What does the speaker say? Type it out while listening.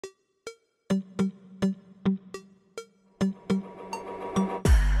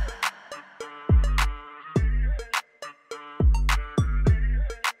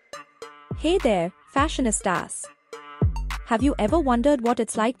Hey there, fashionistas. Have you ever wondered what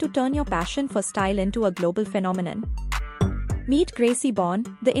it's like to turn your passion for style into a global phenomenon? Meet Gracie Bon,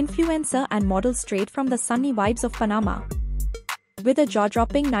 the influencer and model straight from the sunny vibes of Panama. With a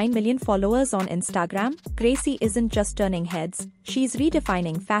jaw-dropping 9 million followers on Instagram, Gracie isn't just turning heads, she's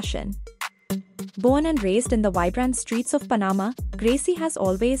redefining fashion. Born and raised in the vibrant streets of Panama, Gracie has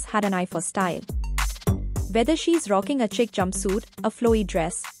always had an eye for style. Whether she's rocking a chic jumpsuit, a flowy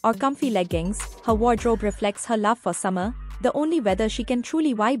dress, or comfy leggings, her wardrobe reflects her love for summer, the only weather she can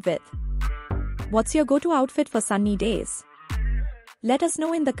truly vibe with. What's your go-to outfit for sunny days? Let us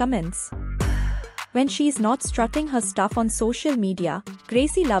know in the comments. When she's not strutting her stuff on social media,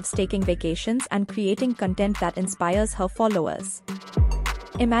 Gracie loves taking vacations and creating content that inspires her followers.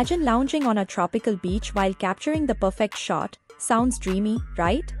 Imagine lounging on a tropical beach while capturing the perfect shot. Sounds dreamy,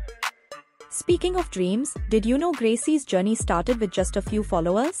 right? Speaking of dreams, did you know Gracie's journey started with just a few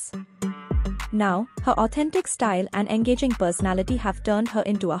followers? Now, her authentic style and engaging personality have turned her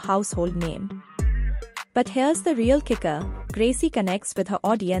into a household name. But here's the real kicker, Gracie connects with her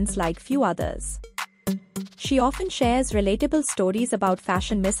audience like few others. She often shares relatable stories about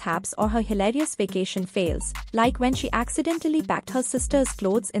fashion mishaps or her hilarious vacation fails, like when she accidentally packed her sister's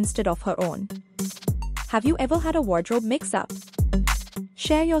clothes instead of her own. Have you ever had a wardrobe mix-up?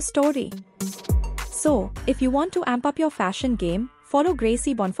 Share your story. So, if you want to amp up your fashion game, follow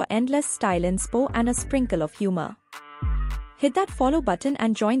Gracie Bon for endless style inspo and a sprinkle of humor. Hit that follow button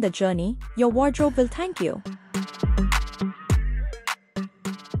and join the journey, your wardrobe will thank you.